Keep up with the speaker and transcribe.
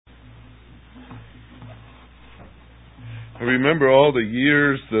I remember all the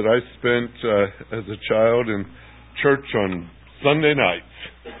years that I spent as a child in church on Sunday nights.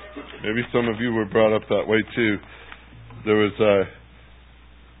 Maybe some of you were brought up that way too. There was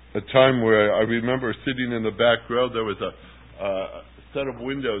a time where I remember sitting in the back row. There was a set of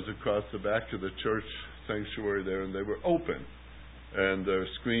windows across the back of the church sanctuary there, and they were open. And there were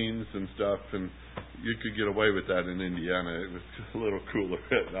screens and stuff, and you could get away with that in Indiana. It was a little cooler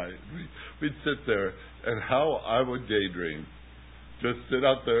at night. We'd sit there, and how I would daydream. Just sit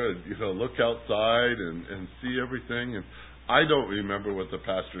out there and, look outside and see everything. And I don't remember what the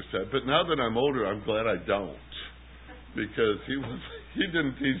pastor said, but now that I'm older, I'm glad I don't. Because he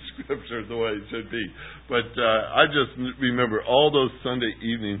didn't teach Scripture the way it should be. But I just remember all those Sunday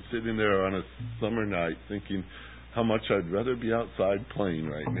evenings sitting there on a summer night thinking how much I'd rather be outside playing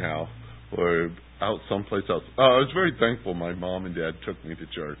right now or out someplace else. I was very thankful my mom and dad took me to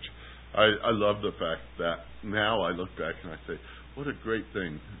church. I love the fact that now I look back and I say, what a great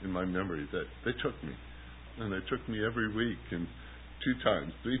thing in my memory that they took me. And they took me every week and 2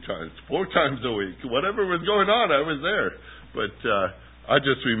 times, 3 times, 4 times a week. Whatever was going on, I was there. But I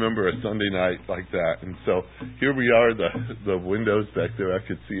just remember a Sunday night like that. And so here we are, the windows back there. I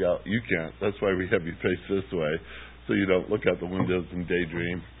could see out. You can't. That's why we have you face this way, so you don't look out the windows and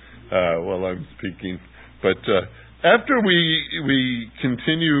daydream while I'm speaking. But after we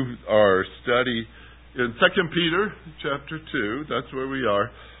continue our study in 2 Peter chapter 2, that's where we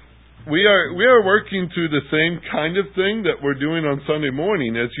are. We are working through the same kind of thing that we're doing on Sunday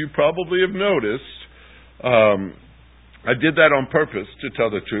morning, as you probably have noticed. I did that on purpose, to tell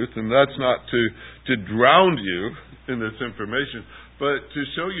the truth, and that's not to drown you in this information, but to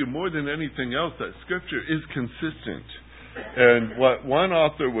show you more than anything else that Scripture is consistent. And what one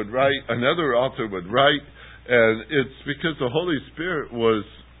author would write, another author would write, and it's because the Holy Spirit was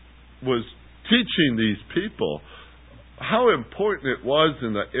teaching these people how important it was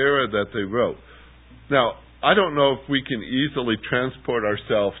in the era that they wrote. Now, I don't know if we can easily transport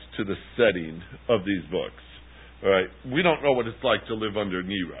ourselves to the setting of these books. All right, we don't know what it's like to live under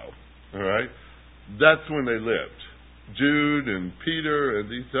Nero. All right, that's when they lived. Jude and Peter and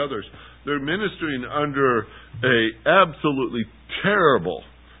these others, they're ministering under a absolutely terrible,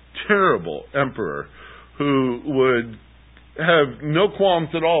 terrible emperor who would have no qualms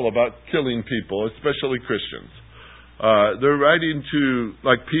at all about killing people, especially Christians. They're writing to,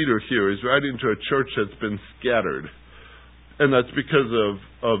 like Peter here, is writing to a church that's been scattered. And that's because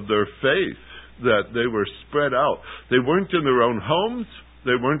of their faith, that they were spread out. They weren't in their own homes.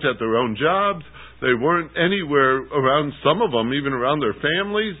 They weren't at their own jobs. They weren't anywhere around, some of them, even around their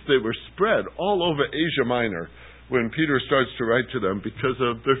families. They were spread all over Asia Minor when Peter starts to write to them because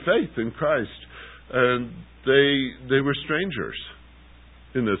of their faith in Christ. And they were strangers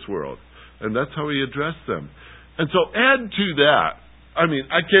in this world. And that's how he addressed them. And so add to that,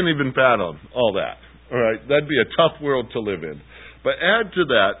 I can't even fathom all that. All right, that'd be a tough world to live in. But add to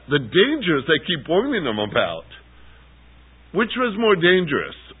that the dangers they keep warning them about. Which was more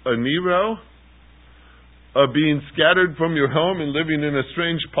dangerous? A Nero? Being scattered from your home and living in a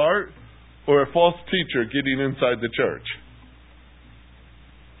strange part? Or a false teacher getting inside the church?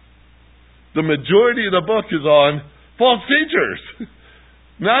 The majority of the book is on false teachers.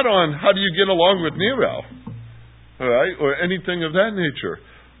 Not on how do you get along with Nero. All right? Or anything of that nature.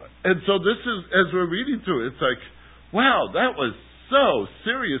 And so this is, as we're reading through it, it's like, wow, that was so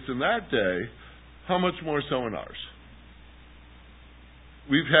serious in that day. How much more so in ours?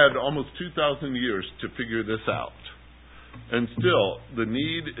 We've had almost 2,000 years to figure this out. And still, the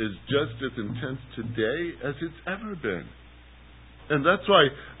need is just as intense today as it's ever been. And that's why,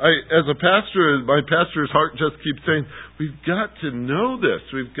 as a pastor, my pastor's heart just keeps saying, we've got to know this.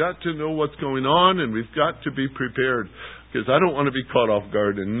 We've got to know what's going on, and we've got to be prepared. Because I don't want to be caught off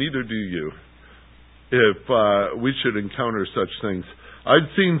guard, and neither do you, if we should encounter such things.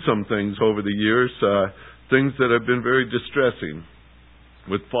 I've seen some things over the years, things that have been very distressing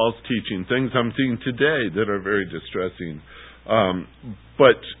with false teaching, things I'm seeing today that are very distressing.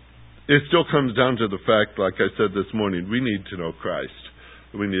 But it still comes down to the fact, like I said this morning, we need to know Christ.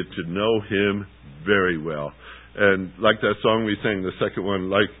 We need to know Him very well. And like that song we sang, the second one,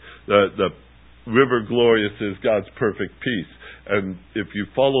 like the river glorious is God's perfect peace. And if you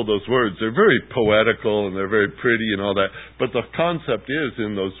follow those words, they're very poetical and they're very pretty and all that. But the concept is,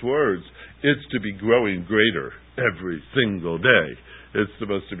 in those words, it's to be growing greater every single day. It's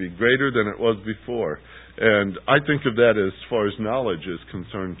supposed to be greater than it was before. And I think of that as far as knowledge is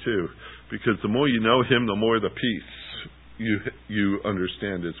concerned too. Because the more you know Him, the more the peace you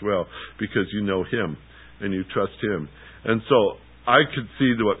understand as well. Because you know Him and you trust Him. And so I could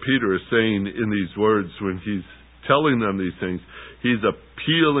see what Peter is saying in these words when he's telling them these things, he's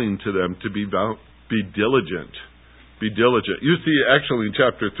appealing to them to be diligent. Be diligent. You see, actually, in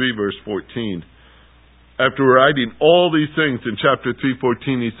chapter 3, verse 14, after writing all these things in chapter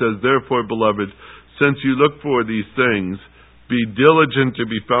 3:14, he says, "Therefore, beloved, since you look for these things, be diligent to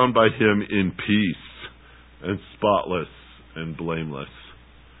be found by him in peace and spotless and blameless."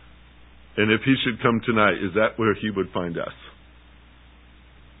 And if he should come tonight, is that where he would find us?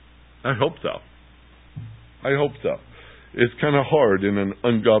 I hope so. I hope so. It's kind of hard in an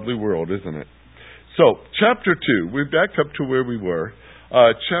ungodly world, isn't it? So, chapter 2, we're back up to where we were.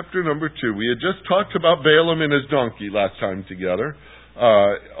 Chapter number 2. We had just talked about Balaam and his donkey last time together,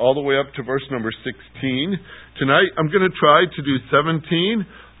 all the way up to verse number 16. Tonight, I'm going to try to do 17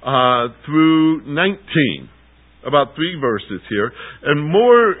 through 19. About 3 verses here. And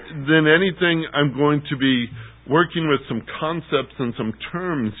more than anything, I'm going to be working with some concepts and some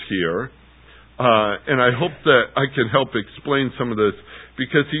terms here. And I hope that I can help explain some of this,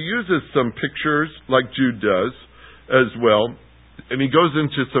 because he uses some pictures like Jude does as well. And he goes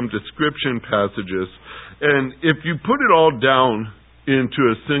into some description passages. And if you put it all down into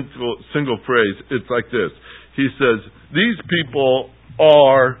a single phrase, it's like this. He says, these people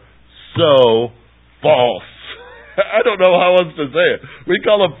are so false. I don't know how else to say it. We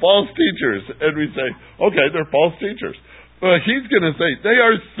call them false teachers. And we say, okay, they're false teachers. But he's going to say, they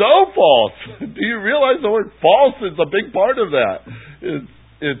are so false. Do you realize the word false is a big part of that?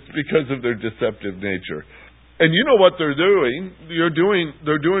 It's because of their deceptive nature. And you know what they're doing?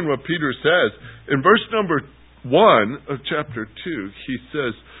 They're doing what Peter says. In verse number 1 of chapter 2, he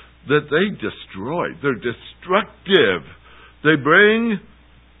says that they destroy. They're destructive. They bring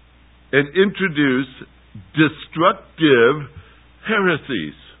and introduce destructive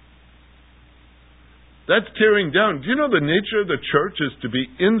heresies. That's tearing down. Do you know the nature of the church is to be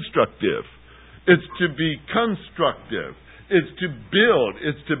instructive? It's to be constructive. It's to build.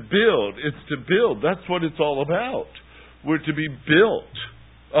 It's to build. It's to build. That's what it's all about. We're to be built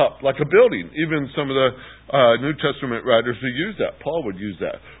up like a building. Even some of the New Testament writers who use that. Paul would use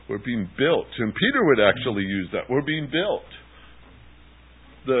that. We're being built. And Peter would actually use that. We're being built.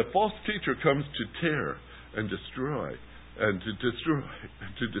 The false teacher comes to tear and destroy and to destroy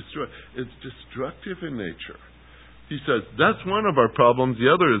and to destroy. It's destructive in nature. He says that's one of our problems. The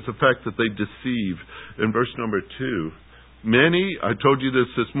other is the fact that they deceive. In verse number 2, many, I told you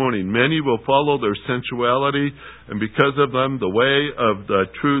this morning, many will follow their sensuality, and because of them, the way of the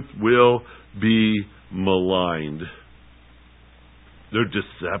truth will be maligned. They're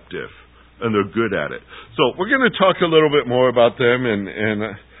deceptive, and they're good at it. So we're going to talk a little bit more about them, and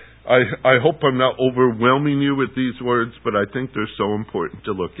I hope I'm not overwhelming you with these words, but I think they're so important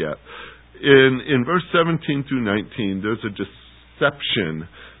to look at. In verse 17 through 19, there's a deception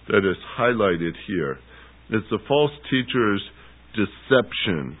that is highlighted here. It's the false teacher's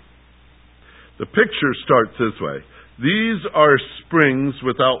deception. The picture starts this way. These are springs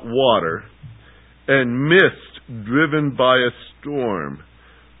without water and mist driven by a storm,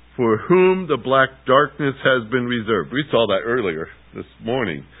 for whom the black darkness has been reserved. We saw that earlier this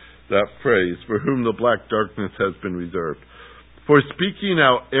morning, that phrase, for whom the black darkness has been reserved. For speaking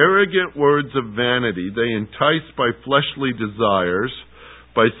out arrogant words of vanity, they entice by fleshly desires,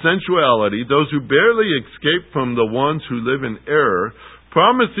 by sensuality, those who barely escape from the ones who live in error,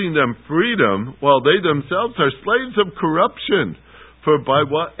 promising them freedom, while they themselves are slaves of corruption. For by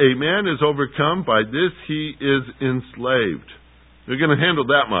what a man is overcome, by this he is enslaved. We're going to handle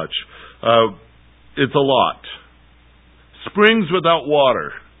that much. It's a lot. Springs without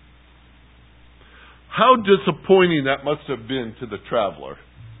water. How disappointing that must have been to the traveler.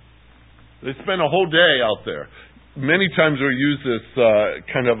 They spent a whole day out there. Many times we use this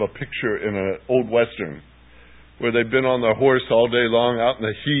kind of a picture in an old Western, where they've been on their horse all day long, out in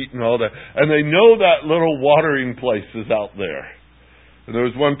the heat and all that, and they know that little watering place is out there. And there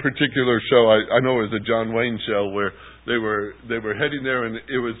was one particular show, I know it was a John Wayne show, where they were heading there, and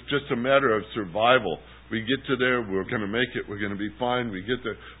it was just a matter of survival. We get to there, we're going to make it, we're going to be fine, we get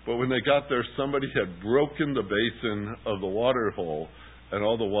there. But when they got there, somebody had broken the basin of the water hole, and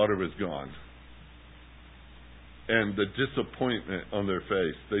all the water was gone. And the disappointment on their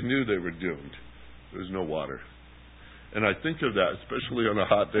face, they knew they were doomed. There was no water. And I think of that, especially on a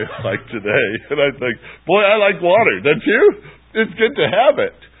hot day like today, and I think, boy, I like water, don't you? It's good to have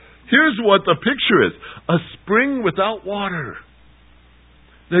it. Here's what the picture is. A spring without water.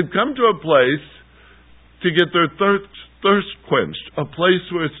 They've come to a place to get their thirst quenched, a place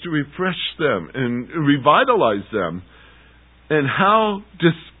where it's to refresh them and revitalize them. And how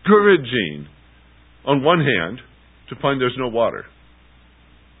discouraging, on one hand, to find there's no water.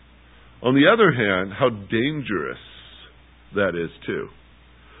 On the other hand, how dangerous that is too.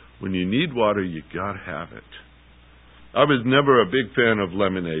 When you need water, you gotta have it. I was never a big fan of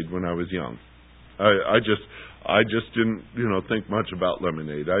lemonade when I was young. I just didn't, think much about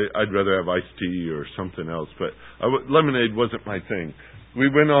lemonade. I'd rather have iced tea or something else, but lemonade wasn't my thing. We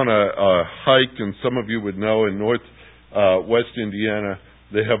went on a hike, and some of you would know, in West Indiana,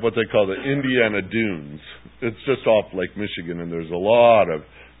 they have what they call the Indiana Dunes. It's just off Lake Michigan, and there's a lot of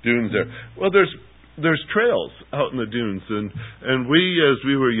dunes there. Well, there's trails out in the dunes, and we, as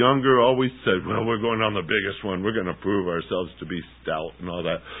we were younger, always said, well, we're going on the biggest one. We're going to prove ourselves to be stout and all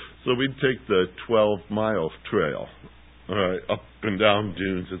that. So we'd take the 12-mile trail, up and down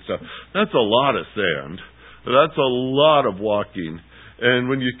dunes and stuff. That's a lot of sand. That's a lot of walking. And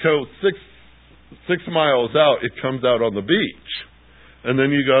when you go six miles out, it comes out on the beach. And then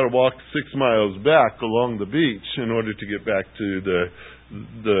you got to walk 6 miles back along the beach in order to get back to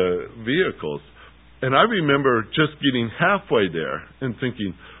the vehicles. And I remember just getting halfway there and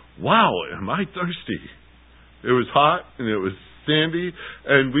thinking, wow, am I thirsty? It was hot and it was sandy,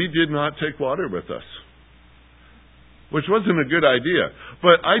 and we did not take water with us, which wasn't a good idea.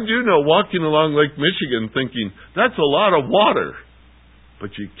 But I do know, walking along Lake Michigan thinking, that's a lot of water, but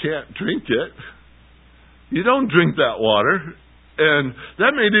you can't drink it. You don't drink that water. And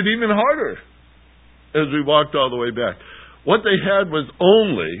that made it even harder as we walked all the way back. What they had was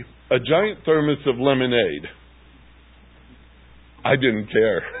only a giant thermos of lemonade. I didn't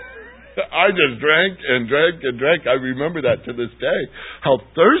care. I just drank and drank and drank. I remember that to this day, how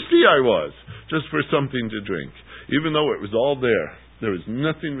thirsty I was just for something to drink. Even though it was all there, there was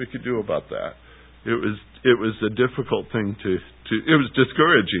nothing we could do about that. It was a difficult thing to it was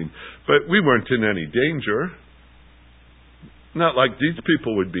discouraging. But we weren't in any danger. Not like these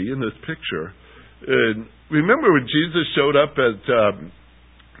people would be in this picture. Remember when Jesus showed up at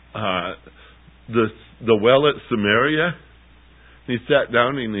the well at Samaria? He sat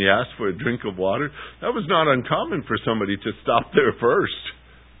down and he asked for a drink of water. That was not uncommon for somebody to stop there first.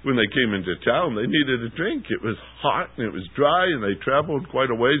 When they came into town, they needed a drink. It was hot and it was dry, and they traveled quite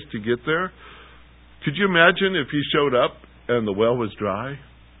a ways to get there. Could you imagine if he showed up and the well was dry?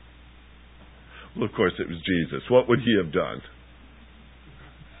 Well, of course, it was Jesus. What would he have done?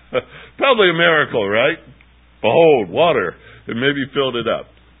 Probably a miracle, right? Behold, water, and maybe filled it up.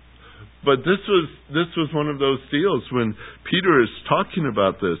 But this was one of those deals when Peter is talking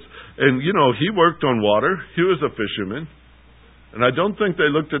about this. And, he worked on water. He was a fisherman. And I don't think they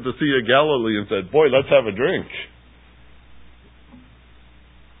looked at the Sea of Galilee and said, boy, let's have a drink.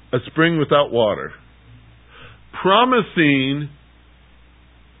 A spring without water. Promising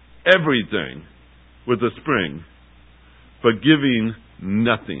everything with a spring, but giving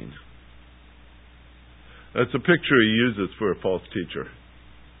nothing. That's a picture he uses for a false teacher.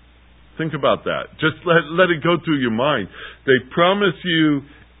 Think about that. Just let it go through your mind. They promise you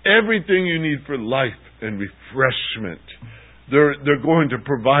everything you need for life and refreshment. They're going to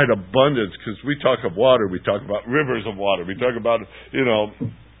provide abundance, because we talk of water, we talk about rivers of water, we talk about,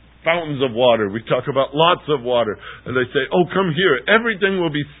 fountains of water, we talk about lots of water. And they say, oh, come here. Everything will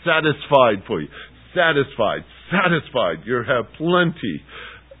be satisfied for you. Satisfied. You have plenty.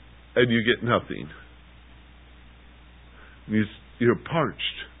 And you get nothing. You're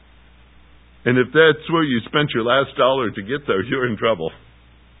parched. And if that's where you spent your last dollar to get there, you're in trouble.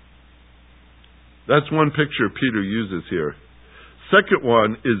 That's one picture Peter uses here. Second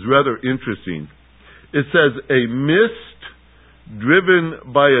one is rather interesting. It says, a mist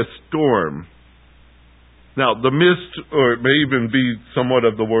driven by a storm. Now, the mist, or it may even be somewhat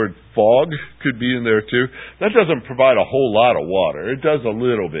of the word fog, could be in there too. That doesn't provide a whole lot of water. It does a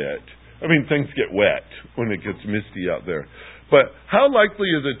little bit. I mean, things get wet when it gets misty out there. But how likely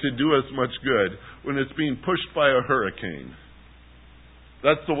is it to do us much good when it's being pushed by a hurricane?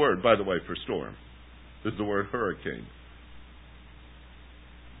 That's the word, by the way, for storm, is the word hurricane.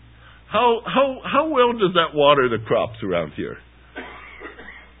 How well does that water the crops around here?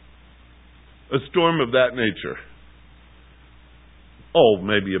 A storm of that nature. Oh,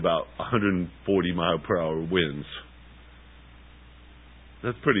 maybe about 140 mile per hour winds.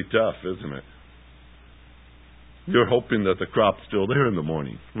 That's pretty tough, isn't it? You're hoping that the crop's still there in the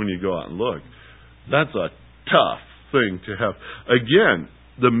morning when you go out and look. That's a tough thing to have. Again,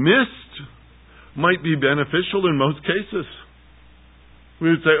 the mist might be beneficial in most cases. We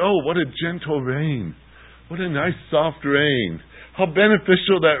would say, oh, what a gentle rain. What a nice soft rain. How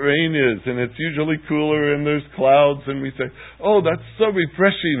beneficial that rain is. And it's usually cooler and there's clouds. And we say, oh, that's so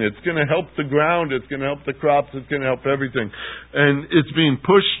refreshing. It's going to help the ground. It's going to help the crops. It's going to help everything. And it's being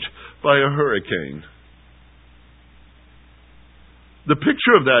pushed by a hurricane. The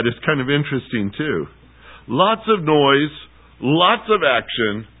picture of that is kind of interesting too. Lots of noise, lots of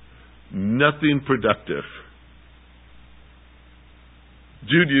action, nothing productive.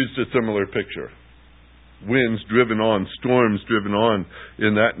 Jude used a similar picture. Winds driven on, storms driven on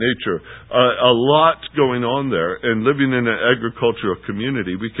in that nature. A lot going on there. And living in an agricultural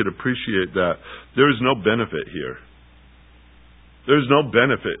community, we could appreciate that. There is no benefit here. There's no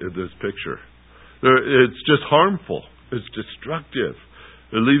benefit in this picture. It's just harmful. It's destructive.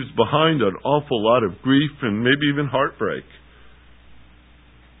 It leaves behind an awful lot of grief and maybe even heartbreak.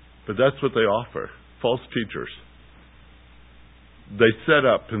 But that's what they offer. False teachers. They set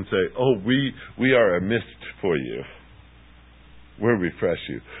up and say, oh, we are a mist for you. We'll refresh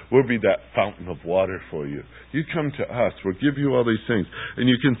you. We'll be that fountain of water for you. You come to us. We'll give you all these things. And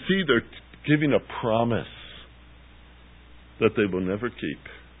you can see they're giving a promise that they will never keep.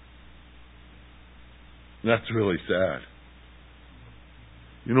 And that's really sad.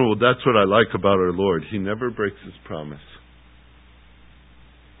 You know, that's what I like about our Lord. He never breaks His promise.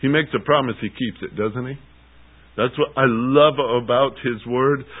 He makes a promise, He keeps it, doesn't He? That's what I love about His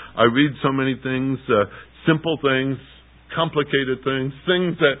Word. I read so many things, simple things, complicated things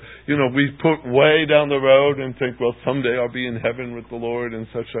that, we put way down the road and think, well, someday I'll be in heaven with the Lord and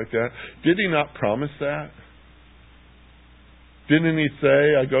such like that. Did He not promise that? Didn't He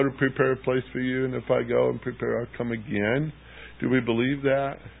say, I go to prepare a place for you, and if I go and prepare, I'll come again? Do we believe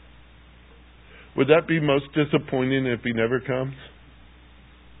that? Would that be most disappointing if He never comes?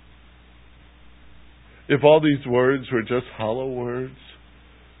 If all these words were just hollow words,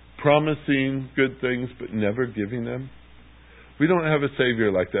 promising good things but never giving them? We don't have a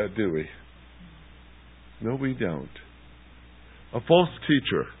Savior like that, do we? No, we don't. A false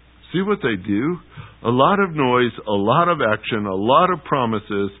teacher. See what they do? A lot of noise, a lot of action, a lot of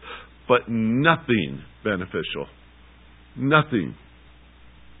promises, but nothing beneficial. Nothing.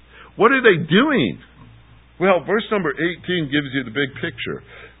 What are they doing? Well, verse number 18 gives you the big picture.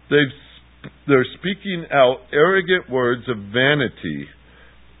 They're speaking out arrogant words of vanity.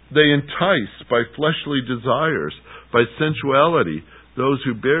 They entice by fleshly desires, by sensuality, those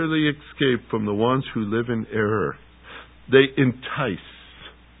who barely escape from the ones who live in error. They entice.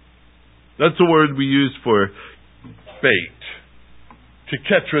 That's the word we use for bait. To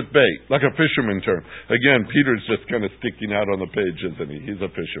catch with bait, like a fisherman term. Again, Peter's just kind of sticking out on the page, isn't he? He's a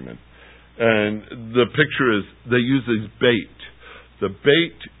fisherman. And the picture is, they use his bait. The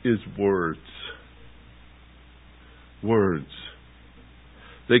bait is words. Words.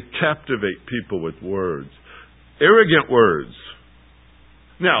 They captivate people with words. Arrogant words.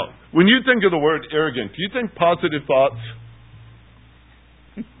 Now, when you think of the word arrogant, do you think positive thoughts?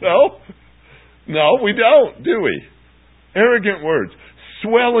 No? No, we don't, do we? Arrogant words.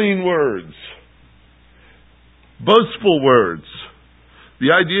 Swelling words. Boastful words.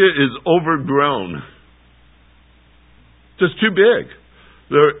 The idea is overgrown. Just too big.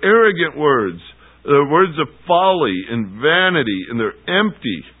 They're arrogant words. They're words of folly and vanity, and they're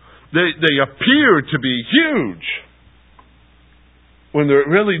empty. They appear to be huge when they're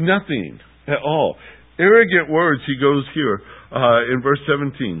really nothing at all. Arrogant words, he goes here in verse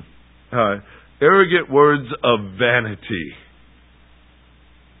 17. Arrogant words of vanity.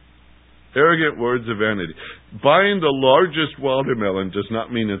 Arrogant words of vanity. Buying the largest watermelon does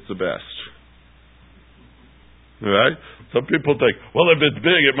not mean it's the best. All right? Some people think, well, if it's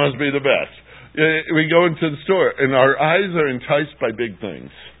big, it must be the best. We go into the store, and our eyes are enticed by big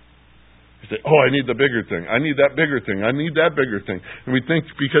things. We say, oh, I need the bigger thing. I need that bigger thing. I need that bigger thing. And we think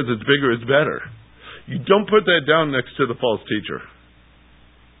because it's bigger, it's better. You don't put that down next to the false teacher.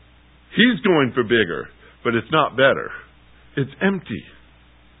 He's going for bigger, but it's not better. It's empty.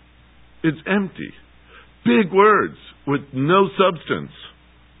 It's empty. Big words with no substance.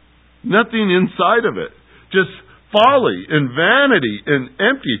 Nothing inside of it. Just folly and vanity and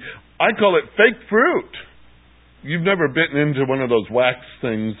empty. I call it fake fruit. You've never bitten into one of those wax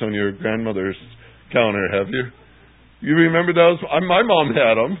things on your grandmother's counter, have you? You remember those? My mom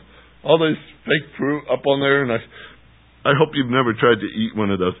had them. All this fake fruit up on there, and I hope you've never tried to eat one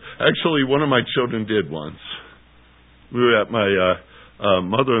of those. Actually, one of my children did once. We were at my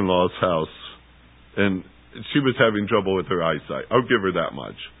mother-in-law's house, and she was having trouble with her eyesight. I'll give her that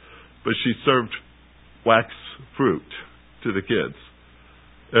much. But she served wax fruit to the kids.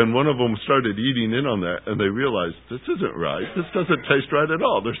 And one of them started eating in on that, and they realized, this isn't right. This doesn't taste right at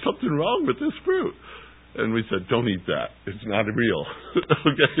all. There's something wrong with this fruit. And we said, don't eat that. It's not real.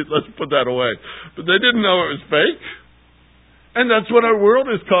 Okay, let's put that away. But they didn't know it was fake. And that's what our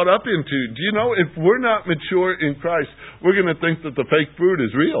world is caught up into. Do you know, if we're not mature in Christ, we're going to think that the fake fruit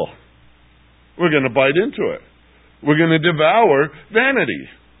is real. We're going to bite into it. We're going to devour vanity.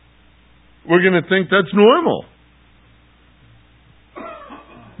 We're going to think that's normal.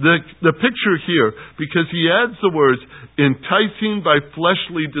 The picture here, because he adds the words, enticing by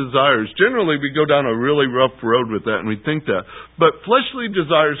fleshly desires. Generally, we go down a really rough road with that and we think that. But fleshly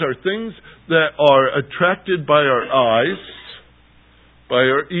desires are things that are attracted by our eyes, by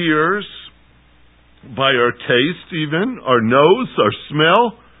our ears, by our taste even, our nose, our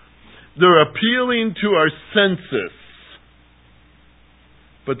smell. They're appealing to our senses.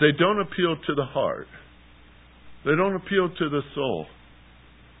 But they don't appeal to the heart. They don't appeal to the soul.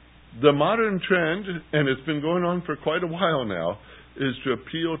 The modern trend, and it's been going on for quite a while now, is to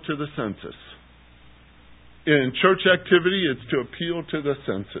appeal to the senses. In church activity, it's to appeal to the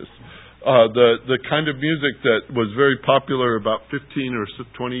senses. The kind of music that was very popular about 15 or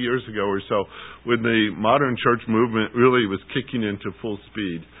 20 years ago or so, when the modern church movement really was kicking into full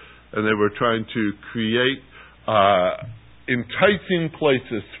speed, and they were trying to create enticing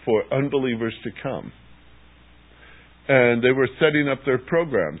places for unbelievers to come. And they were setting up their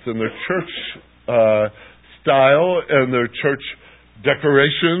programs, and their church style and their church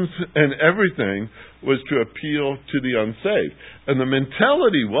decorations and everything was to appeal to the unsaved. And the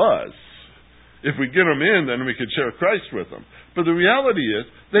mentality was, if we get them in, then we could share Christ with them. But the reality is,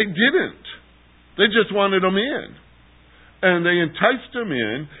 they didn't. They just wanted them in. And they enticed them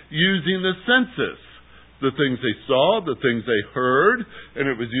in using the senses. The things they saw, the things they heard, and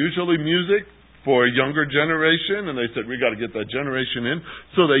it was usually music for a younger generation, and they said, we got to get that generation in.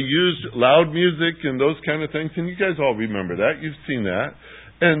 So they used loud music and those kind of things, and you guys all remember that. You've seen that.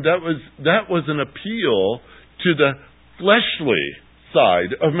 And that was an appeal to the fleshly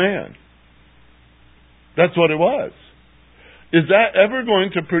side of man. That's what it was. Is that ever going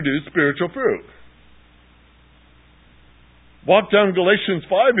to produce spiritual fruit? Walk down Galatians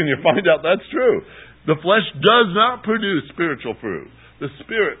 5 and you find out that's true. The flesh does not produce spiritual fruit. The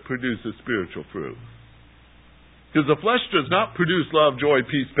Spirit produces spiritual fruit. Because the flesh does not produce love, joy,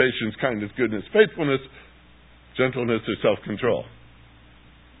 peace, patience, kindness, goodness, faithfulness, gentleness, or self-control.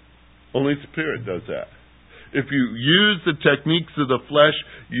 Only Spirit does that. If you use the techniques of the flesh,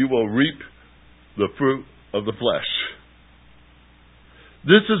 you will reap the fruit of the flesh.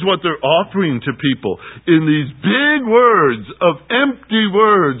 This is what they're offering to people. In these big words of empty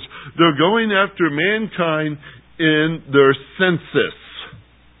words, they're going after mankind in their senses.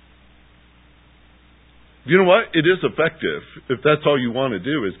 You know what? It is effective if that's all you want to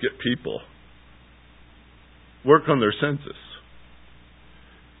do is get people. Work on their senses.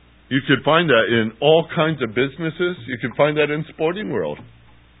 You could find that in all kinds of businesses. You could find that in the sporting world.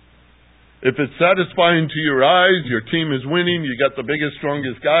 If it's satisfying to your eyes, your team is winning, you got the biggest,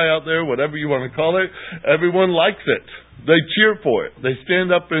 strongest guy out there, whatever you want to call it, everyone likes it. They cheer for it. They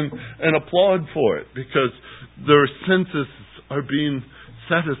stand up and applaud for it because their senses are being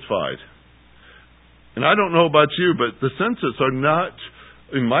satisfied. And I don't know about you, but the senses are not,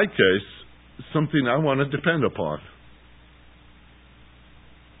 in my case, something I want to depend upon.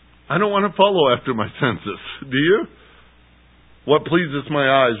 I don't want to follow after my senses. Do you? What pleases my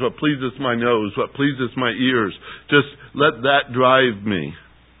eyes, what pleases my nose, what pleases my ears. Just let that drive me.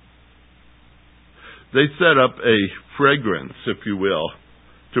 They set up a fragrance, if you will,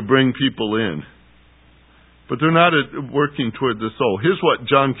 to bring people in. But they're not working toward the soul. Here's what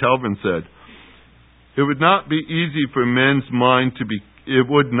John Calvin said. It would not be easy for men's mind to be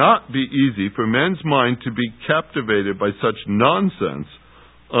captivated by such nonsense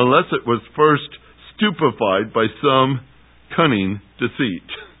unless it was first stupefied by some cunning deceit.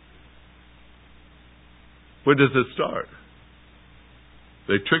 Where does it start?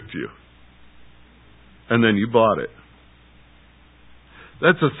 They tricked you. And then you bought it.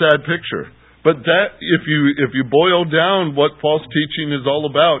 That's a sad picture. But that, if you boil down what false teaching is all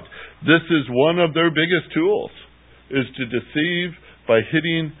about, this is one of their biggest tools, is to deceive by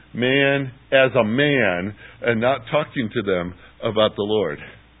hitting man as a man and not talking to them about the Lord.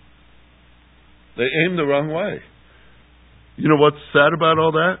 They aim the wrong way. You know what's sad about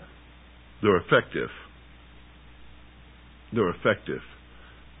all that? They're effective. They're effective.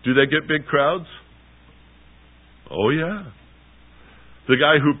 Do they get big crowds? Oh, yeah. The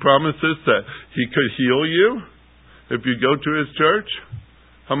guy who promises that he could heal you if you go to his church,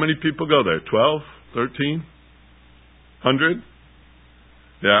 how many people go there? 12? 13? 100?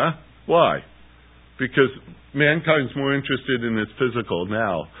 Yeah? Why? Because mankind's more interested in his physical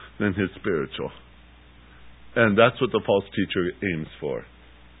now than his spiritual. And that's what the false teacher aims for.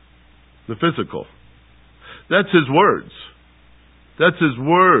 The physical. That's his words. That's his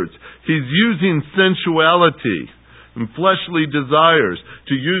words. He's using sensuality and fleshly desires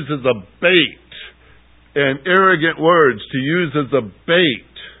to use as a bait and arrogant words to use as a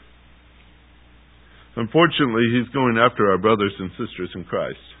bait. Unfortunately, he's going after our brothers and sisters in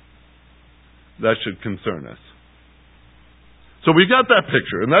Christ. That should concern us. So we got that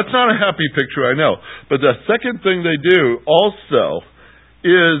picture, and that's not a happy picture, I know. But the second thing they do also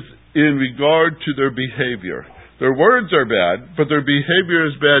is in regard to their behavior. Their words are bad, but their behavior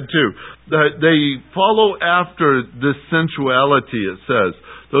is bad too. They follow after this sensuality, it says.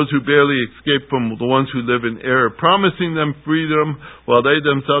 Those who barely escape from the ones who live in error, promising them freedom while they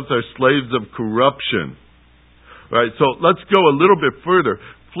themselves are slaves of corruption. Right, so let's go a little bit further.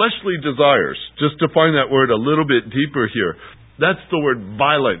 Fleshly desires, just define that word a little bit deeper here. That's the word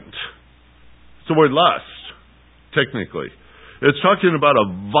violent. It's the word lust, technically. It's talking about a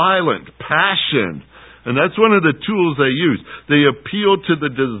violent passion. And that's one of the tools they use. They appeal to the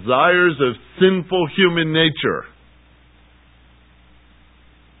desires of sinful human nature.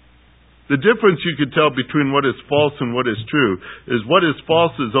 The difference you could tell between what is false and what is true is what is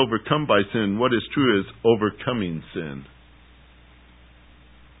false is overcome by sin. What is true is overcoming sin.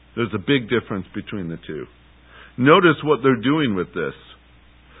 There's a big difference between the two. Notice what they're doing with this.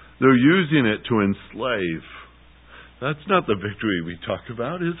 They're using it to enslave. That's not the victory we talk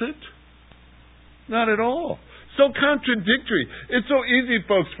about, is it? Not at all. So contradictory. It's so easy,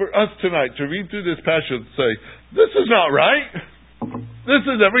 folks, for us tonight to read through this passage and say, this is not right. This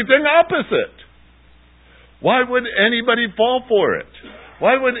is everything opposite. Why would anybody fall for it?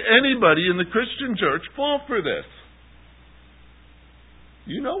 Why would anybody in the Christian church fall for this?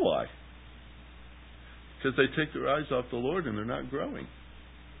 You know why. Because they take their eyes off the Lord and they're not growing.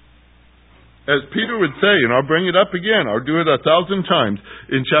 As Peter would say, and I'll bring it up again, I'll do it 1,000 times,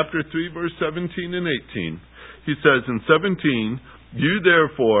 in chapter 3, verse 17 and 18, he says in 17, you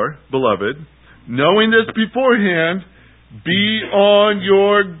therefore, beloved, knowing this beforehand, be on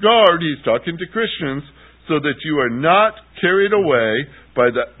your guard, he's talking to Christians, so that you are not carried away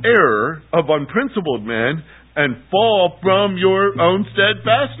by the error of unprincipled men and fall from your own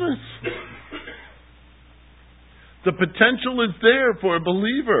steadfastness. The potential is there for a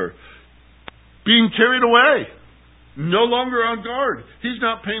believer. Being carried away. No longer on guard. He's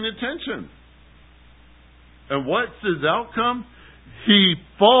not paying attention. And what's his outcome? He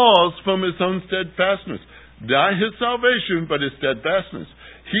falls from his own steadfastness. Not his salvation, but his steadfastness.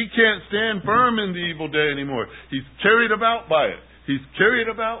 He can't stand firm in the evil day anymore. He's carried about by it. He's carried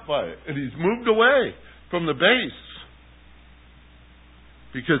about by it. And he's moved away from the base.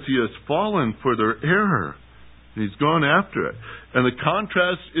 Because he has fallen for their error. He's gone after it. And the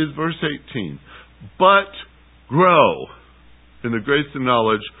contrast is verse 18. But grow in the grace and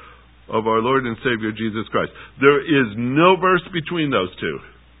knowledge of our Lord and Savior Jesus Christ. There is no verse between those two.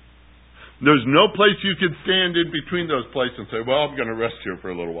 There's no place you could stand in between those places and say, well, I'm going to rest here for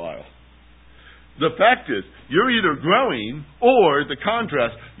a little while. The fact is, you're either growing or, the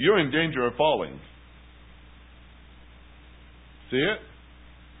contrast, you're in danger of falling. See it?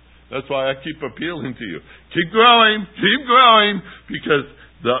 That's why I keep appealing to you. Keep growing, because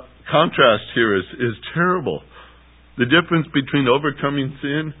the contrast here is terrible. The difference between overcoming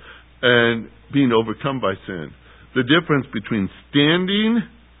sin and being overcome by sin. The difference between standing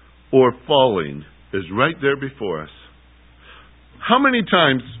or falling is right there before us. How many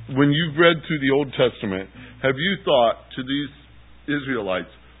times when you've read through the Old Testament have you thought to these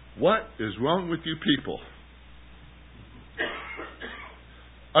Israelites, what is wrong with you people?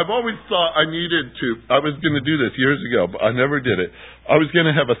 I've always thought I was going to do this years ago, but I never did it. I was going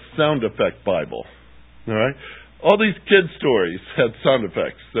to have a sound effect Bible. All right? All these kids' stories had sound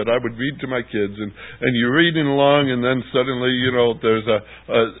effects that I would read to my kids, and you're reading along, and then suddenly, there's a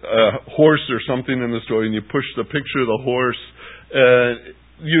horse or something in the story, and you push the picture of the horse, and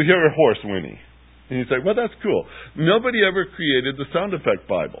you hear a horse whinny. And you say, well, that's cool. Nobody ever created the sound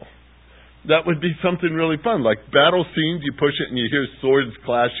effect Bible. That would be something really fun, like battle scenes, you push it and you hear swords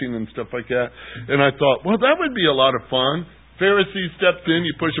clashing and stuff like that. And I thought, well, that would be a lot of fun. Pharisee steps in,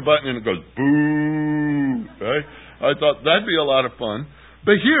 you push a button and it goes, boo, right? I thought that'd be a lot of fun.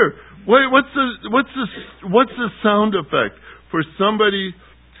 But here, wait, what's the sound effect for somebody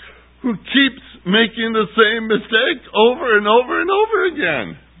who keeps making the same mistake over and over and over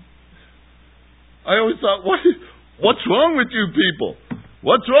again? I always thought, what's wrong with you people?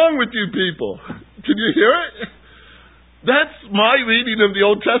 What's wrong with you people? Can you hear it? That's my reading of the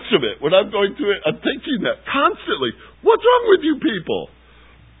Old Testament. When I'm going through it, I'm thinking that constantly. What's wrong with you people?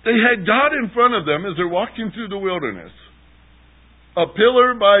 They had God in front of them as they're walking through the wilderness. A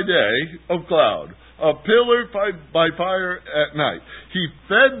pillar by day of cloud. A pillar by fire at night. He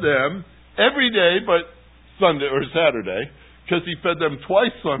fed them every day but Sunday or Saturday, because he fed them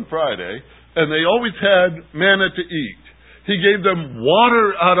twice on Friday, and they always had manna to eat. He gave them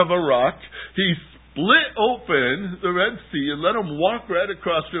water out of a rock. He split open the Red Sea and let them walk right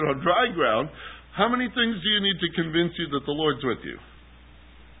across it on dry ground. How many things do you need to convince you that the Lord's with you?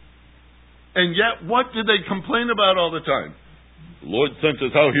 And yet, what did they complain about all the time? The Lord sent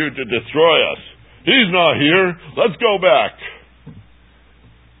us out here to destroy us. He's not here. Let's go back.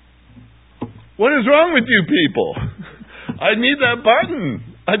 What is wrong with you people? I need that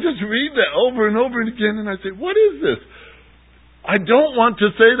button. I just read that over and over again and I say, what is this? I don't want to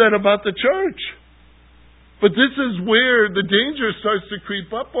say that about the church. But this is where the danger starts to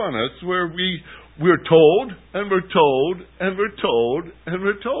creep up on us, where we're told, and we're told, and we're told, and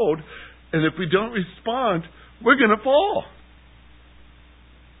we're told, and if we don't respond, we're going to fall.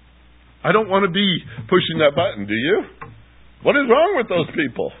 I don't want to be pushing that button, do you? What is wrong with those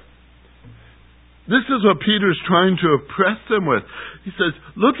people? This is what Peter's trying to oppress them with. He says,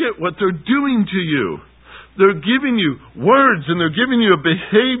 look at what they're doing to you. They're giving you words and they're giving you a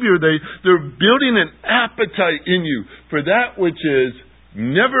behavior. They're building an appetite in you for that which is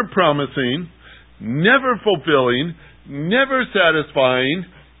never promising, never fulfilling, never satisfying,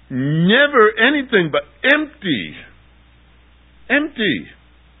 never anything but empty. Empty.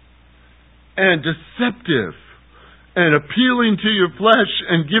 And deceptive. And appealing to your flesh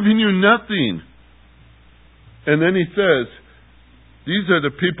and giving you nothing. And then he says, these are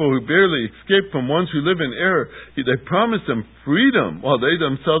the people who barely escape from ones who live in error. They promise them freedom, while they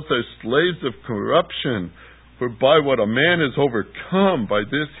themselves are slaves of corruption. For by what a man is overcome, by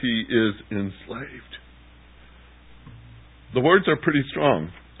this he is enslaved. The words are pretty strong.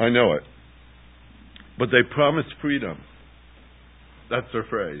 I know it. But they promise freedom. That's their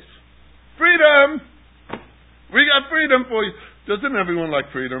phrase. Freedom! We got freedom for you. Doesn't everyone like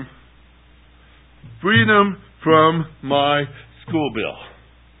freedom? Freedom from my school bill.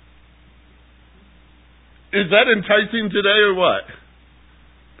 Is that enticing today or what?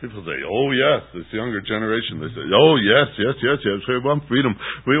 People say, oh yes, this younger generation, they say, oh yes, we want freedom.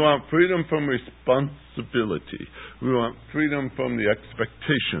 We want freedom from responsibility. We want freedom from the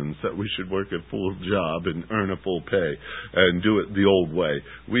expectations that we should work a full job and earn a full pay and do it the old way.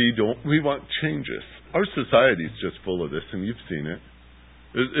 We want changes. Our society is just full of this, and you've seen it.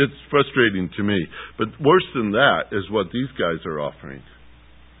 It's frustrating to me. But worse than that is what these guys are offering.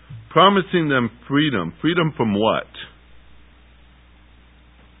 Promising them freedom. Freedom from what?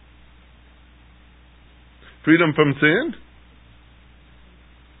 Freedom from sin?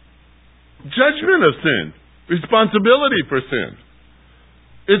 Judgment of sin. Responsibility for sin.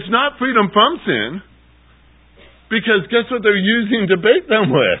 It's not freedom from sin, because guess what they're using to bait them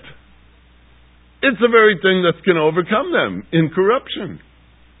with? It's the very thing that's going to overcome them in corruption.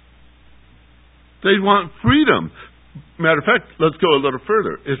 They want freedom. Matter of fact, let's go a little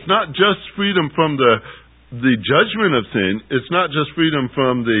further. It's not just freedom from the judgment of sin. It's not just freedom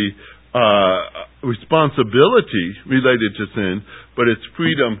from the responsibility related to sin, but it's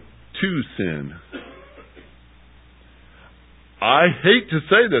freedom to sin. I hate to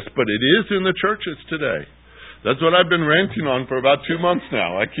say this, but it is in the churches today. That's what I've been ranting on for about 2 months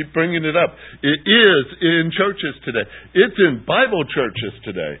now. I keep bringing it up. It is in churches today. It's in Bible churches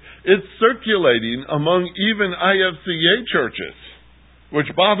today. It's circulating among even IFCA churches, which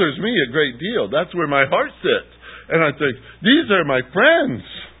bothers me a great deal. That's where my heart sits. And I think, these are my friends.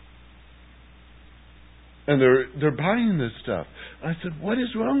 And they're buying this stuff. I said, what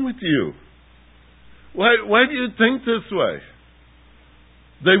is wrong with you? Why do you think this way?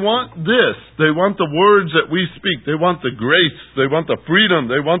 They want this. They want the words that we speak. They want the grace. They want the freedom.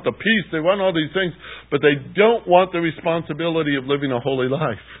 They want the peace. They want all these things. But they don't want the responsibility of living a holy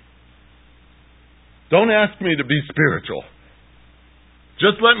life. Don't ask me to be spiritual.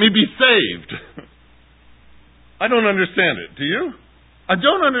 Just let me be saved. I don't understand it. Do you? I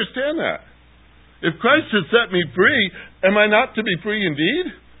don't understand that. If Christ has set me free, am I not to be free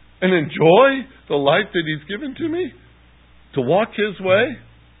indeed? And enjoy the life that He's given to me? To walk His way?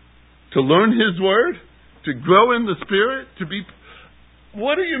 To learn His Word? To grow in the Spirit? To be...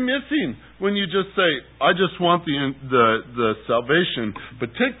 What are you missing when you just say, I just want the salvation, but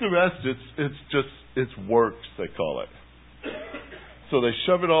take the rest, it's works, they call it. So they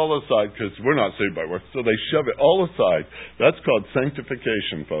shove it all aside, because we're not saved by works, so they shove it all aside. That's called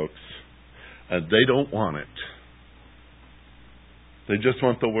sanctification, folks. And they don't want it. They just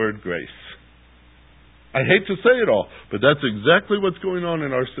want the word grace. I hate to say it all, but that's exactly what's going on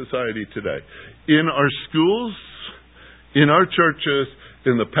in our society today. In our schools, in our churches,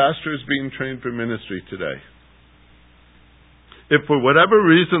 in the pastors being trained for ministry today. If for whatever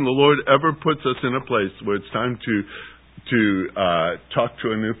reason the Lord ever puts us in a place where it's time to talk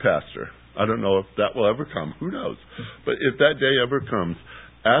to a new pastor, I don't know if that will ever come. Who knows? But if that day ever comes,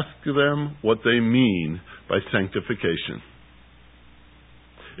 ask them what they mean by sanctification.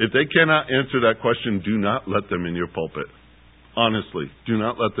 If they cannot answer that question, do not let them in your pulpit. Honestly, do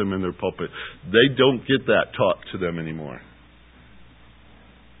not let them in their pulpit. They don't get that taught to them anymore.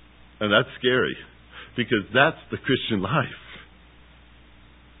 And that's scary, because that's the Christian life.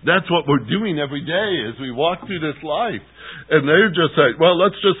 That's what we're doing every day as we walk through this life. And they're just like, well,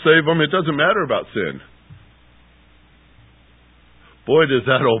 let's just save them. It doesn't matter about sin. Boy, does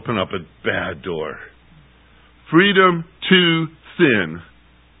that open up a bad door. Freedom to sin.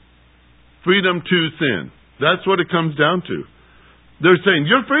 Freedom to sin. That's what it comes down to. They're saying,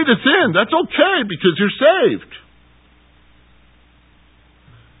 you're free to sin. That's okay because you're saved.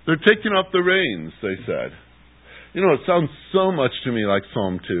 They're taking off the reins, they said. You know, it sounds so much to me like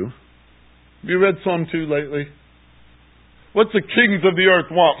Psalm 2. Have you read Psalm 2 lately? What's the kings of the earth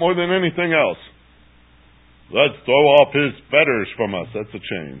want more than anything else? Let's throw off his fetters from us. That's a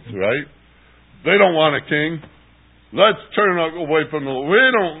chains, right? They don't want a king. Let's turn away from the Lord.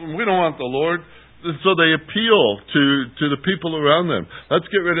 We don't want the Lord. So they appeal to the people around them. Let's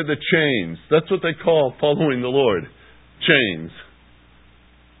get rid of the chains. That's what they call following the Lord. Chains.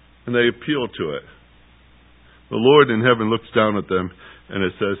 And they appeal to it. The Lord in heaven looks down at them, and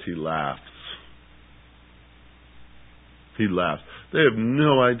it says He laughs. He laughs. They have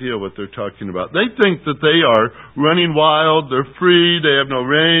no idea what they're talking about. They think that they are running wild, they're free, they have no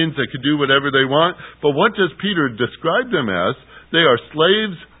reins, they can do whatever they want. But what does Peter describe them as? They are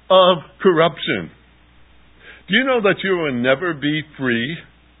slaves of corruption. Do you know that you will never be free?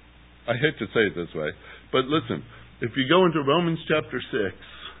 I hate to say it this way, but listen, if you go into Romans chapter 6,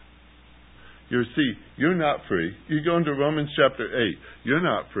 you see, you're not free. You go into Romans chapter 8, you're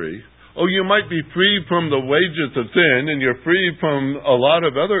not free. Oh, you might be free from the wages of sin, and you're free from a lot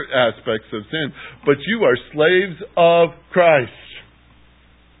of other aspects of sin, but you are slaves of Christ.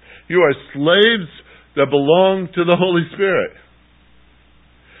 You are slaves that belong to the Holy Spirit.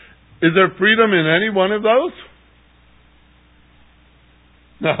 Is there freedom in any one of those?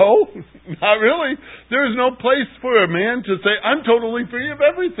 No, not really. There is no place for a man to say, I'm totally free of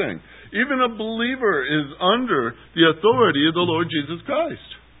everything. Even a believer is under the authority of the Lord Jesus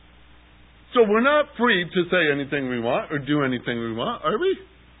Christ. So we're not free to say anything we want or do anything we want, are we?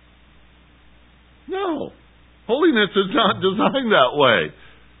 No. Holiness is not designed that way.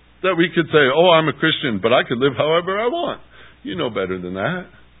 That we could say, oh, I'm a Christian, but I could live however I want. You know better than that.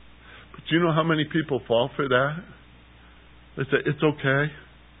 But you know how many people fall for that? They say, it's okay.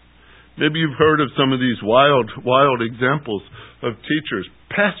 Maybe you've heard of some of these wild examples of teachers,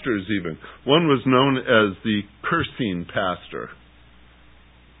 pastors even. One was known as the cursing pastor.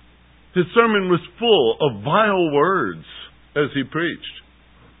 His sermon was full of vile words as he preached.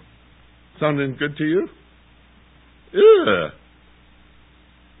 Sounding good to you? Yeah.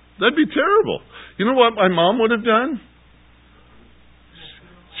 That'd be terrible. You know what my mom would have done?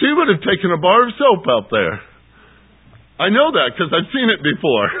 She would have taken a bar of soap out there. I know that because I've seen it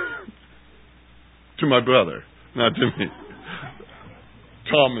before. To my brother, not to me.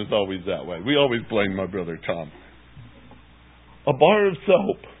 Tom is always that way. We always blame my brother Tom. A bar of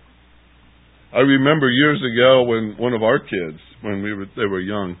soap. I remember years ago when one of our kids, they were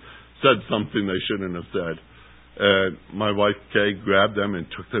young, said something they shouldn't have said. And my wife Kay grabbed them and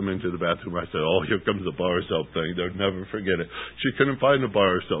took them into the bathroom. I said, oh, here comes the bar of soap thing. They'll never forget it. She couldn't find the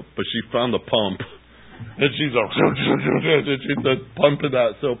bar of soap, but she found the pump. And she's pumping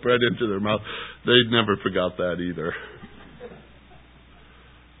that soap right into their mouth. They never forgot that either.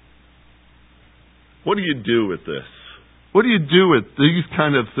 What do you do with this? What do you do with these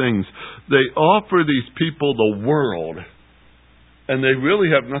kind of things? They offer these people the world, and they really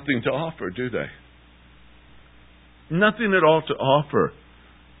have nothing to offer, do they? Nothing at all to offer.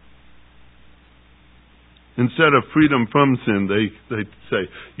 Instead of freedom from sin, they say,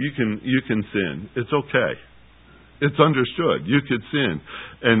 you can sin. It's okay. It's understood. You could sin.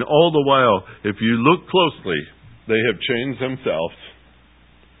 And all the while, if you look closely, they have changed themselves.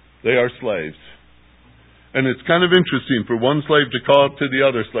 They are slaves. And it's kind of interesting for one slave to call to the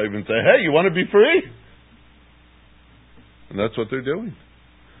other slave and say, hey, you want to be free? And that's what they're doing.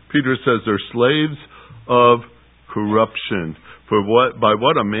 Peter says they're slaves of corruption. By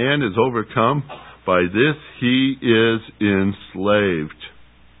what a man is overcome, by this he is enslaved.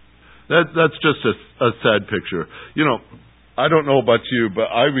 That's just a sad picture. You know, I don't know about you, but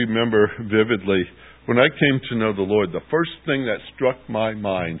I remember vividly when I came to know the Lord, the first thing that struck my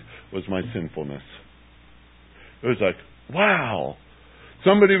mind was my sinfulness. It was like, wow,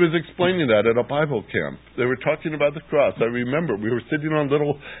 Somebody was explaining that at a Bible camp. They were talking about the cross. I remember we were sitting on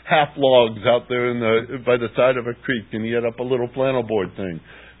little half logs out there by the side of a creek, and he had up a little flannel board thing.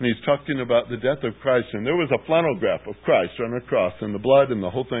 And he's talking about the death of Christ. And there was a flannel graph of Christ on a cross and the blood and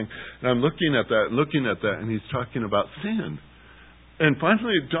the whole thing. And I'm looking at that, and he's talking about sin. And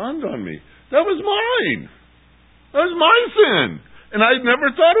finally it dawned on me, that was mine. That was my sin. And I'd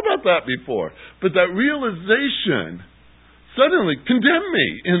never thought about that before. But that realization suddenly condemned me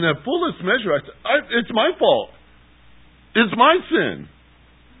in the fullest measure. It's my fault. It's my sin.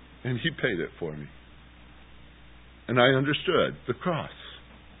 And he paid it for me. And I understood the cross.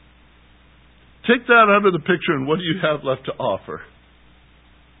 Take that out of the picture, and what do you have left to offer?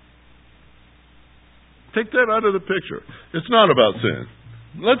 Take that out of the picture. It's not about sin.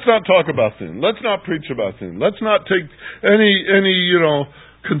 Let's not talk about sin. Let's not preach about sin. Let's not take any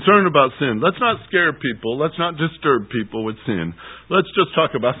concern about sin. Let's not scare people. Let's not disturb people with sin. Let's just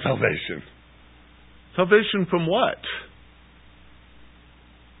talk about salvation. Salvation from what?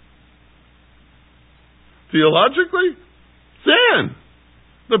 Theologically? Sin.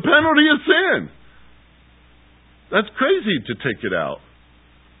 The penalty of sin. That's crazy to take it out.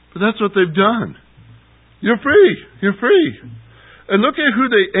 But that's what they've done. You're free. You're free. And look at who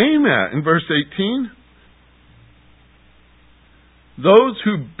they aim at in verse 18. Those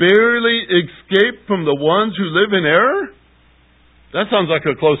who barely escape from the ones who live in error? That sounds like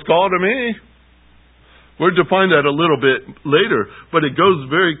a close call to me. We're to find that a little bit later, but it goes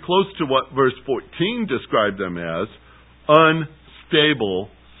very close to what verse 14 described them as, unstable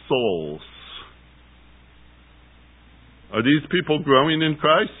souls. Are these people growing in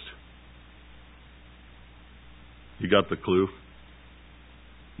Christ? You got the clue?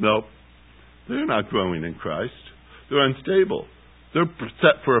 No, they're not growing in Christ. They're unstable. They're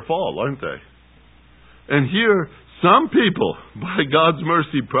set for a fall, aren't they? And here, some people, by God's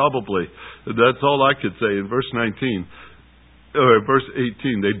mercy probably, that's all I could say in verse 19, or verse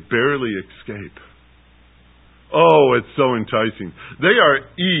 18, they barely escape. Oh, it's so enticing. They are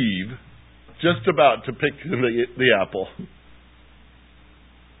Eve, just about to pick the apple.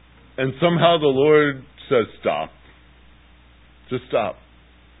 And somehow the Lord says, stop. Just stop.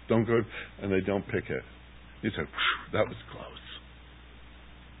 Don't go. And they don't pick it. He said, that was close.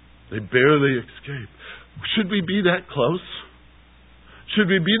 They barely escape. Should we be that close? Should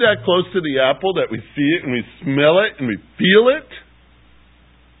we be that close to the apple that we see it and we smell it and we feel it?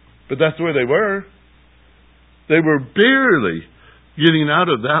 But that's where they were. They were barely getting out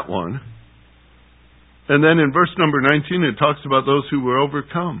of that one. And then in verse number 19 it talks about those who were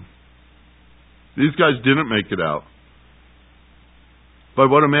overcome. These guys didn't make it out. By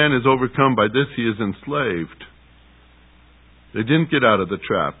what a man is overcome, by this he is enslaved. They didn't get out of the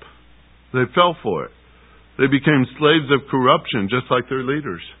trap. They fell for it. They became slaves of corruption, just like their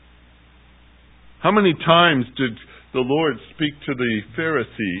leaders. How many times did the Lord speak to the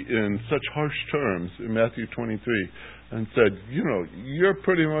Pharisee in such harsh terms in Matthew 23 and said, you're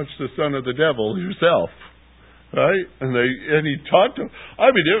pretty much the son of the devil yourself, right? And he taught him.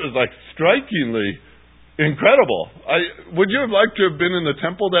 I mean, it was like strikingly incredible. Would you have liked to have been in the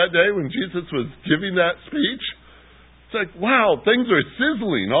temple that day when Jesus was giving that speech? It's like, wow, things are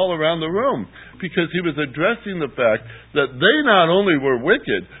sizzling all around the room because he was addressing the fact that they not only were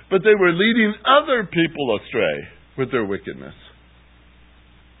wicked, but they were leading other people astray with their wickedness.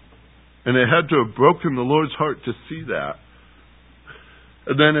 And it had to have broken the Lord's heart to see that.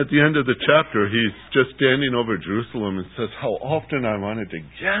 And then at the end of the chapter, he's just standing over Jerusalem and says, how often I wanted to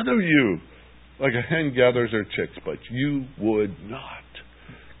gather you like a hen gathers her chicks, but you would not.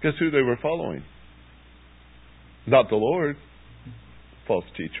 Guess who they were following? Not the Lord. False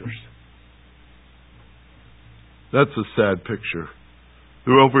teachers. That's a sad picture.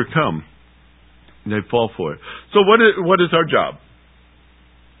 They're overcome. And they fall for it. So what is our job?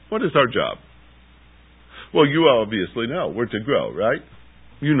 What is our job? Well, you obviously know. We're to grow, right?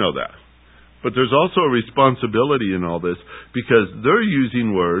 You know that. But there's also a responsibility in all this because they're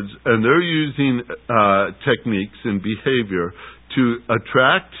using words and they're using techniques and behavior to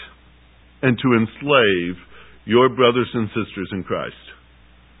attract and to enslave your brothers and sisters in Christ.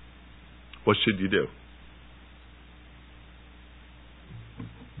 What should you do?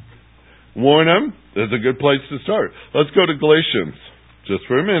 Warn them. That's a good place to start. Let's go to Galatians just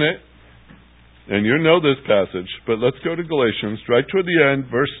for a minute. And you know this passage, but let's go to Galatians right toward the end,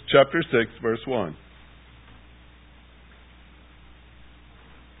 chapter 6, verse 1.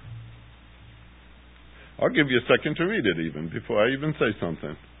 I'll give you a second to read it even, before I even say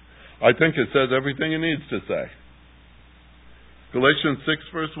something. I think it says everything it needs to say. Galatians 6,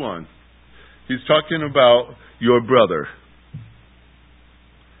 verse 1. He's talking about your brother.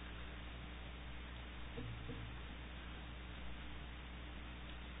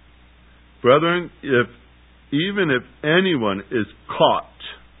 Brethren, even if anyone is caught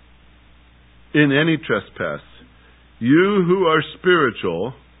in any trespass, you who are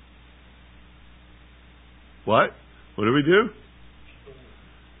spiritual, what? What do we do?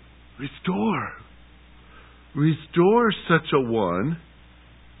 Restore. Restore such a one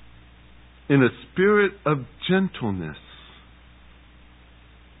in a spirit of gentleness.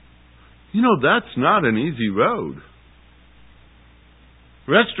 You know, that's not an easy road.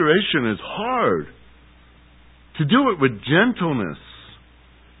 Restoration is hard. To do it with gentleness.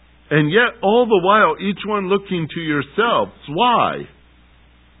 And yet, all the while, each one looking to yourselves. Why?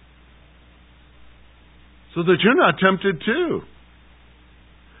 So that you're not tempted too.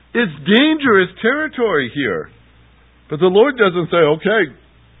 It's dangerous territory here. But the Lord doesn't say, okay,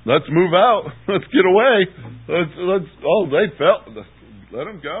 let's move out. Let's get away. They fell. Let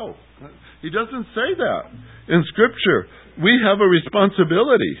them go. He doesn't say that. In Scripture, we have a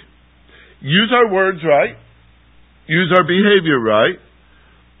responsibility. Use our words right. Use our behavior right.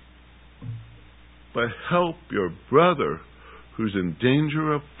 But help your brother who's in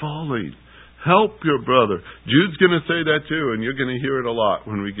danger of falling. Help your brother. Jude's going to say that too, and you're going to hear it a lot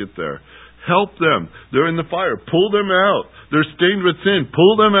when we get there. Help them. They're in the fire. Pull them out. They're stained with sin.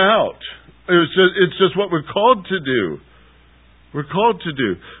 Pull them out. It's just what we're called to do. We're called to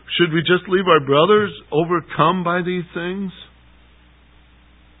do. Should we just leave our brothers overcome by these things?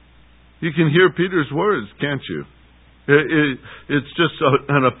 You can hear Peter's words, can't you? It's just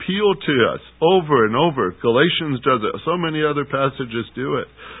an appeal to us over and over. Galatians does it. So many other passages do it.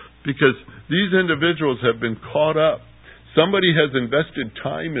 Because these individuals have been caught up. Somebody has invested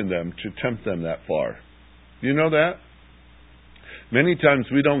time in them to tempt them that far. You know that? Many times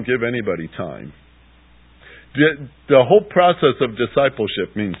we don't give anybody time. The whole process of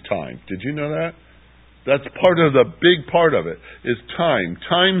discipleship means time. Did you know that? That's part of the big part of it, is time.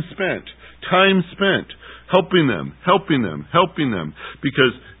 Time spent. Time spent. Helping them.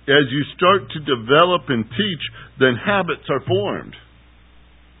 Because as you start to develop and teach, then habits are formed.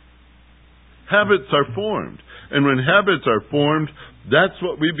 Habits are formed. And when habits are formed, that's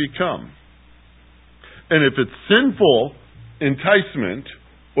what we become. And if it's sinful enticement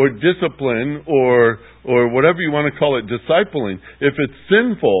or discipline or whatever you want to call it, discipling, if it's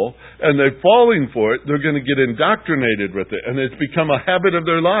sinful and they're falling for it, they're going to get indoctrinated with it. And it's become a habit of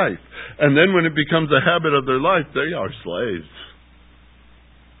their life. And then when it becomes a habit of their life, they are slaves.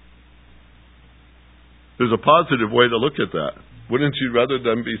 There's a positive way to look at that. Wouldn't you rather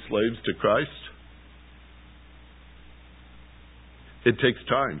them be slaves to Christ? It takes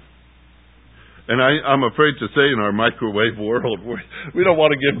time. And I'm afraid to say in our microwave world, we don't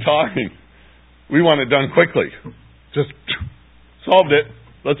want to give time. We want it done quickly. Just solved it.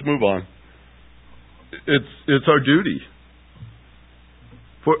 Let's move on. It's our duty.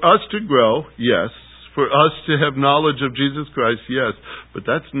 For us to grow, yes. For us to have knowledge of Jesus Christ, yes. But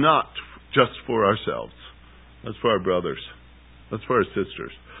that's not just for ourselves. That's for our brothers. That's for our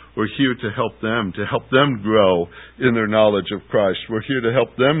sisters. We're here to help them grow in their knowledge of Christ. We're here to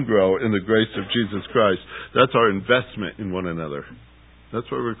help them grow in the grace of Jesus Christ. That's our investment in one another.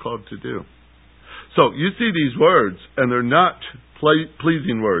 That's what we're called to do. So, you see these words, and they're not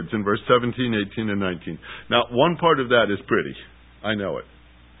pleasing words in verse 17, 18, and 19. Now, one part of that is pretty. I know it.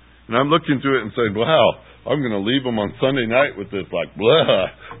 And I'm looking through it and saying, wow, I'm going to leave them on Sunday night with this like, blah.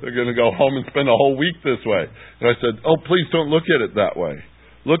 They're going to go home and spend a whole week this way. And I said, oh, please don't look at it that way.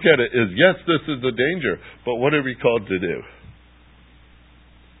 Look at it as, yes, this is the danger, but what are we called to do?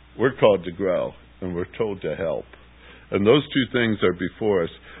 We're called to grow, and we're told to help. And those two things are before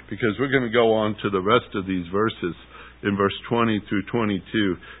us, because we're going to go on to the rest of these verses in verse 20 through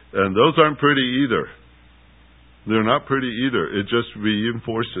 22, and those aren't pretty either. They're not pretty either. It just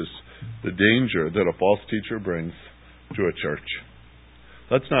reinforces the danger that a false teacher brings to a church.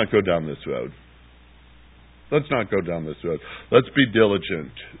 Let's not go down this road. Let's not go down this road. Let's be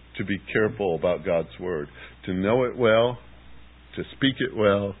diligent to be careful about God's Word, to know it well, to speak it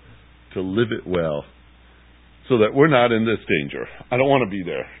well, to live it well, so that we're not in this danger. I don't want to be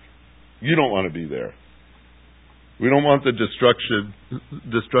there. You don't want to be there. We don't want the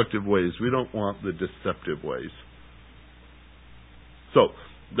destructive ways. We don't want the deceptive ways. So,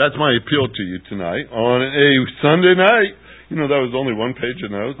 that's my appeal to you tonight on a Sunday night. You know, that was only one page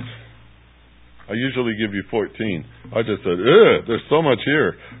of notes. I usually give you 14. I just said, there's so much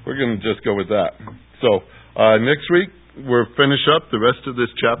here. We're going to just go with that. So, next week, we'll finish up the rest of this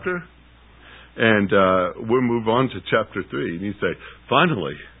chapter. And we'll move on to chapter 3. And you say,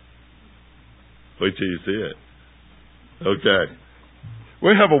 finally. Wait till you see it. Okay.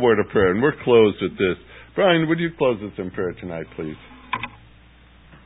 We have a word of prayer, and we're closed at this. Brian, would you close us in prayer tonight, please?